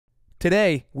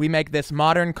Today, we make this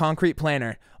modern concrete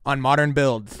planter on Modern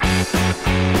Builds. So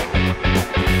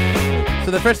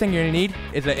the first thing you're going to need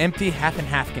is an empty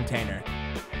half-and-half container.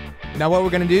 Now what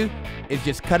we're going to do is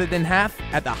just cut it in half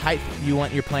at the height you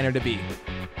want your planter to be.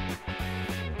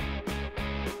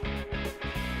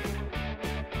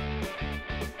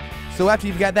 So after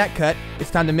you've got that cut, it's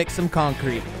time to mix some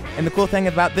concrete. And the cool thing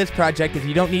about this project is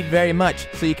you don't need very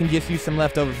much, so you can just use some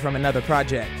leftover from another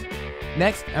project.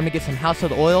 Next, I'm going to get some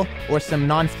household oil or some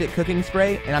non-stick cooking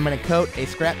spray, and I'm going to coat a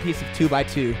scrap piece of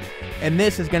 2x2. And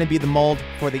this is going to be the mold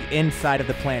for the inside of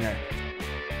the planter.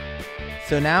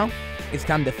 So now, it's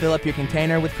time to fill up your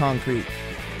container with concrete.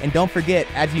 And don't forget,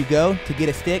 as you go, to get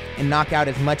a stick and knock out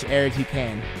as much air as you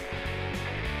can.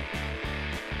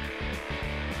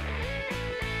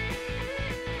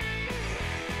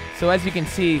 So as you can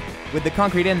see, with the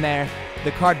concrete in there,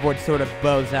 the cardboard sort of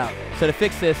bows out. So to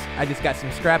fix this, I just got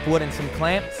some scrap wood and some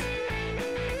clamps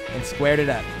and squared it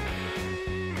up.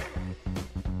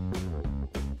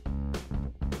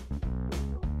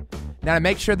 Now to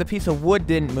make sure the piece of wood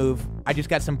didn't move, I just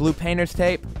got some blue painter's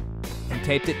tape and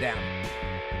taped it down.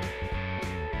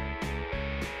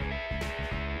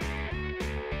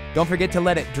 Don't forget to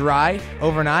let it dry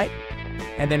overnight,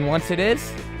 and then once it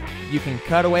is, you can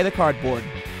cut away the cardboard.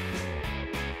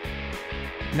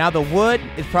 Now the wood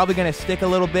is probably going to stick a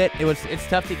little bit. It's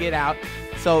tough to get out.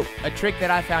 So a trick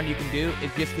that I found you can do is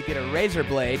just to get a razor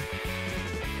blade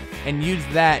and use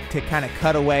that to kind of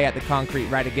cut away at the concrete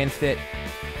right against it.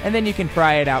 And then you can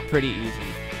pry it out pretty easy.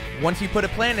 Once you put a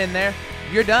plant in there,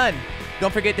 you're done.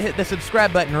 Don't forget to hit the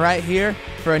subscribe button right here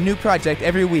for a new project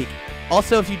every week.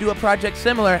 Also, if you do a project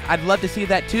similar, I'd love to see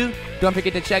that too. Don't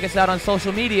forget to check us out on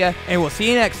social media, and we'll see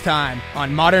you next time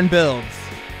on Modern Builds.